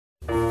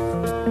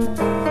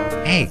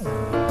Hey,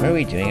 what are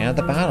we doing out of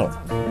the bottle?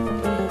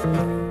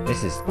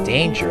 This is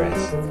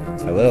dangerous.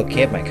 A little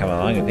kid might come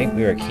along and think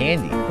we were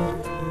candy.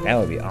 That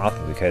would be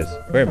awful because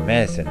we're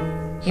medicine.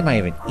 He might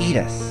even eat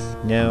us.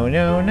 No,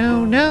 no,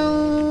 no,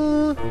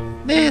 no.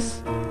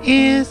 This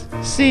is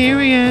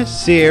serious.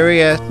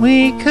 Serious.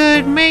 We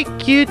could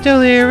make you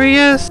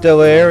delirious.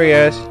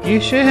 Delirious. You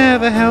should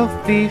have a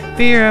healthy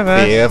fear of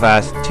us. Fear of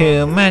us.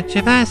 Too much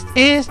of us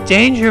is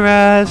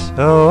dangerous.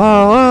 Oh,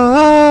 oh, oh,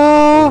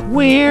 oh.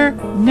 We're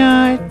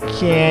not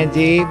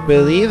candy.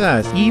 Believe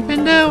us.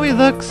 Even though we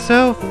look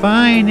so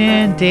fine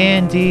and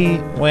dandy.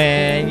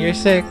 When you're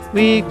sick,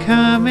 we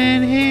come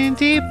in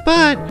handy.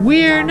 But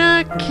we're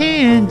not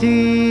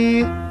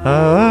candy.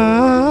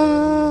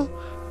 Oh,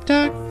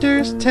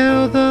 doctors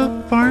tell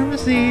the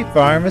pharmacy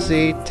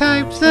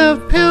types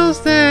of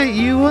pills that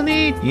you will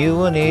need,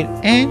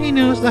 and he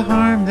knows the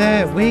harm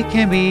that we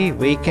can be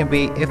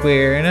if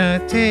we're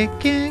not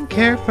taken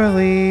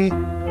carefully.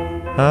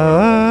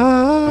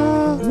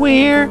 Oh,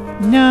 we're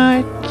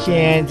not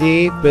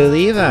candy,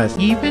 believe us,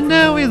 even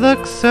though we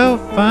look so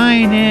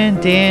fine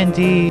and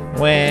dandy.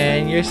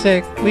 When you're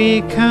sick,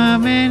 we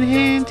come in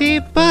handy,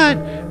 but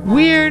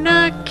we're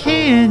not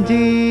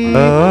candy.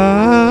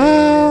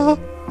 Oh,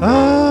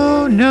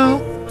 oh no.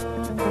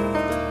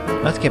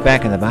 Let's get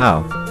back in the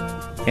bow.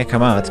 Yeah,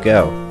 come on, let's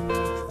go.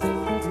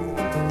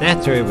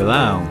 That's where we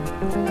belong.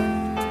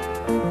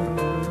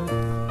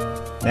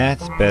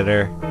 That's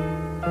better.